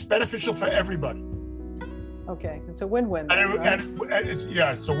 it's beneficial for everybody. Okay, it's a win-win.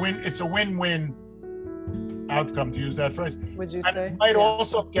 It's a win-win outcome, to use that phrase. Would you say? It might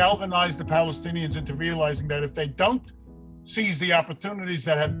also galvanize the Palestinians into realizing that if they don't seize the opportunities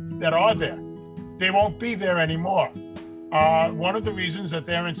that are there, they won't be there anymore. One of the reasons that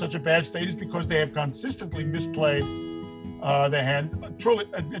they're in such a bad state is because they have consistently misplayed their hand, truly,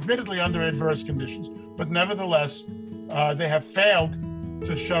 admittedly under adverse conditions, but nevertheless, they have failed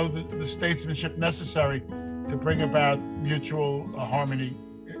to show the statesmanship necessary to bring about mutual harmony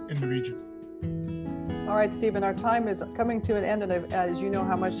in the region. All right, Stephen, our time is coming to an end, and as you know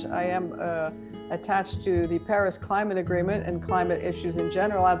how much I am attached to the Paris Climate Agreement and climate issues in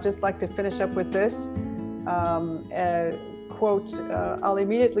general, I'd just like to finish up with this. Quote, I'll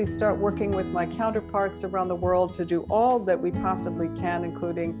immediately start working with my counterparts around the world to do all that we possibly can,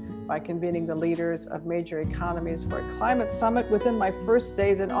 including by convening the leaders of major economies for a climate summit within my first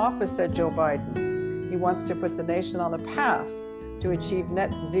days in office, said Joe Biden. He wants to put the nation on a path to achieve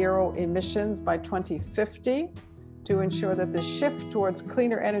net zero emissions by 2050, to ensure that the shift towards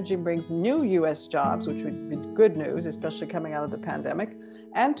cleaner energy brings new U.S. jobs, which would be good news, especially coming out of the pandemic,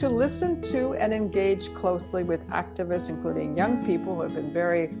 and to listen to and engage closely with activists, including young people who have been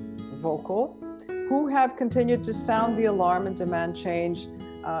very vocal, who have continued to sound the alarm and demand change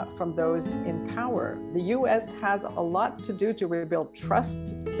from those in power. The U.S. has a lot to do to rebuild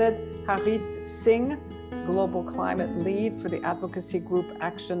trust, said Harit Singh, global climate lead for the advocacy group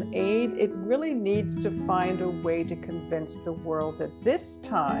Action Aid. It really needs to find a way to convince the world that this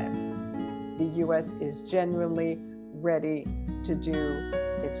time the U.S. is genuinely ready to do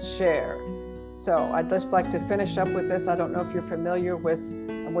its share. So I'd just like to finish up with this. I don't know if you're familiar with,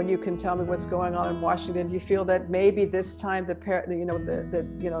 and when you can tell me what's going on in Washington, do you feel that maybe this time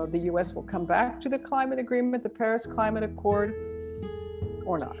the U.S. will come back to the climate agreement, the Paris Climate Accord,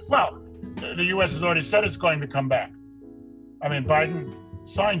 or not? Well, the U.S. has already said it's going to come back. I mean, Biden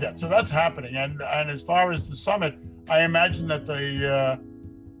signed that, so that's happening. And as far as the summit, I imagine that the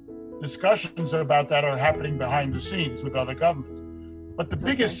discussions about that are happening behind the scenes with other governments. But the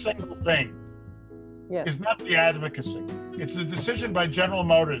biggest single thing is not the advocacy. It's the decision by General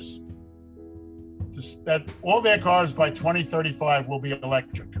Motors that all their cars by 2035 will be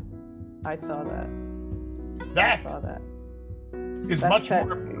electric. I saw that. I saw that. Is much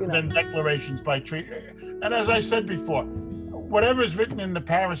more than declarations by treaty. And as I said before, whatever is written in the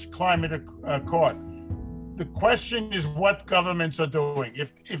Paris Climate Accord, the question is what governments are doing.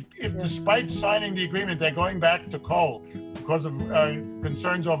 If despite signing the agreement, they're going back to coal because of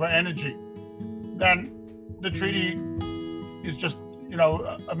concerns over energy, then the treaty is just,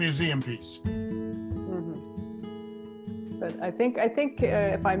 a museum piece. Mm-hmm. But I think,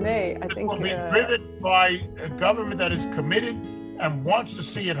 if I may, I think it will be driven by a government that is committed and wants to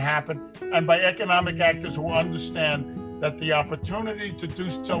see it happen, and by economic actors who understand that the opportunity to do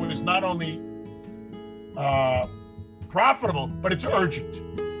so is not only profitable, but it's urgent.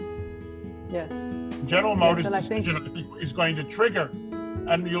 Yes. General Motors' decision is going to trigger,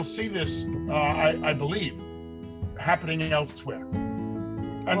 and you'll see this, I believe, happening elsewhere.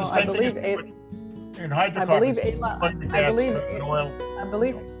 And the same thing in hydrocarbons.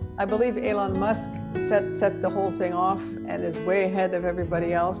 I believe Elon Musk set the whole thing off and is way ahead of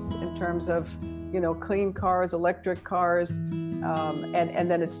everybody else in terms of, clean cars, electric cars,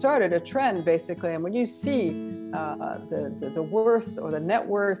 and then it started a trend basically. And when you see the worth or the net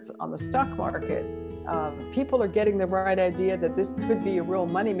worth on the stock market, people are getting the right idea that this could be a real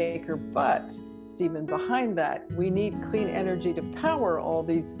moneymaker. But Stephen, behind that, we need clean energy to power all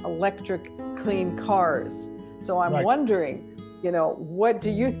these electric, clean cars. So I'm wondering, what do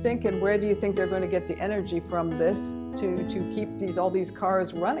you think, and where do you think they're going to get the energy from this to keep all these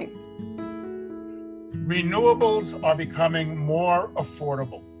cars running? Renewables are becoming more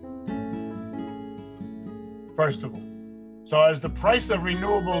affordable, first of all. So as the price of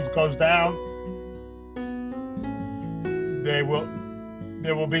renewables goes down, there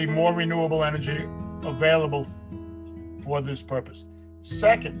will be more renewable energy available for this purpose.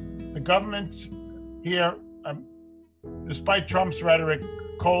 Second, the government here, despite Trump's rhetoric,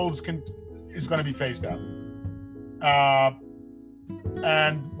 coal is going to be phased out.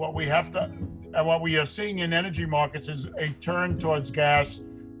 And what we are seeing in energy markets is a turn towards gas,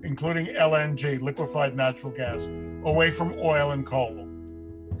 including LNG, liquefied natural gas, away from oil and coal.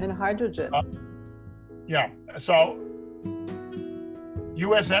 And hydrogen. So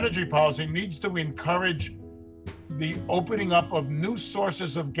U.S. energy policy needs to encourage the opening up of new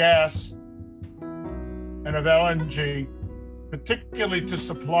sources of gas and of LNG, particularly to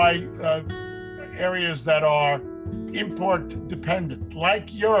supply areas that are import dependent,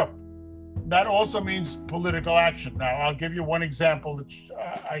 like Europe. That also means political action. Now, I'll give you one example that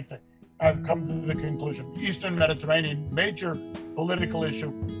I think I've come to the conclusion. Eastern Mediterranean, major political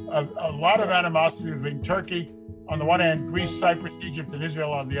issue, a lot of animosity between Turkey on the one hand, Greece, Cyprus, Egypt, and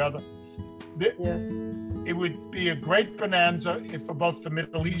Israel on the other. Yes. It would be a great bonanza for both the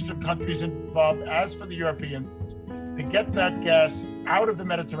Middle Eastern countries involved as for the Europeans to get that gas out of the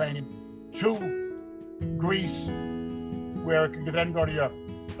Mediterranean to Greece, where it could then go to Europe.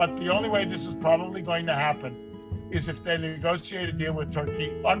 But the only way this is probably going to happen is if they negotiate a deal with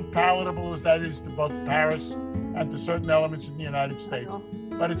Turkey, unpalatable as that is to both Paris and to certain elements in the United States.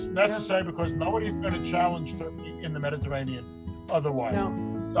 But it's necessary because nobody's going to challenge Turkey in the Mediterranean otherwise.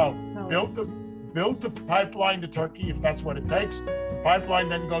 So build the pipeline to Turkey if that's what it takes. The pipeline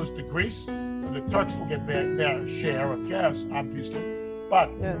then goes to Greece. The Turks will get their share of gas, obviously. But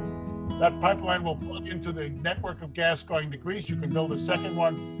that pipeline will plug into the network of gas going to Greece. You can build a second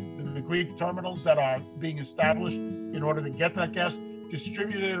one to the Greek terminals that are being established in order to get that gas,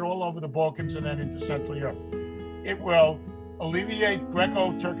 distribute it all over the Balkans and then into Central Europe. It will alleviate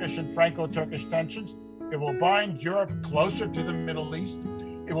Greco-Turkish and Franco-Turkish tensions. It will bind Europe closer to the Middle East.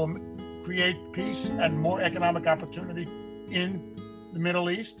 It will create peace and more economic opportunity in the Middle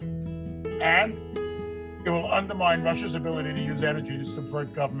East. And it will undermine Russia's ability to use energy to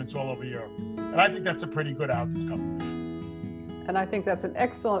subvert governments all over Europe. And I think that's a pretty good outcome. And I think that's an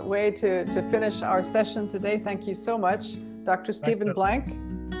excellent way to finish our session today. Thank you so much, Dr. Stephen Blank.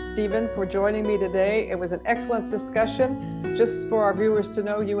 Stephen, for joining me today. It was an excellent discussion. Just for our viewers to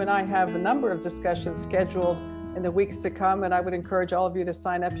know, you and I have a number of discussions scheduled in the weeks to come, and I would encourage all of you to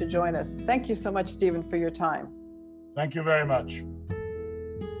sign up to join us. Thank you so much, Stephen, for your time. Thank you very much.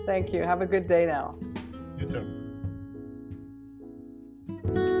 Thank you. Have a good day now. You too.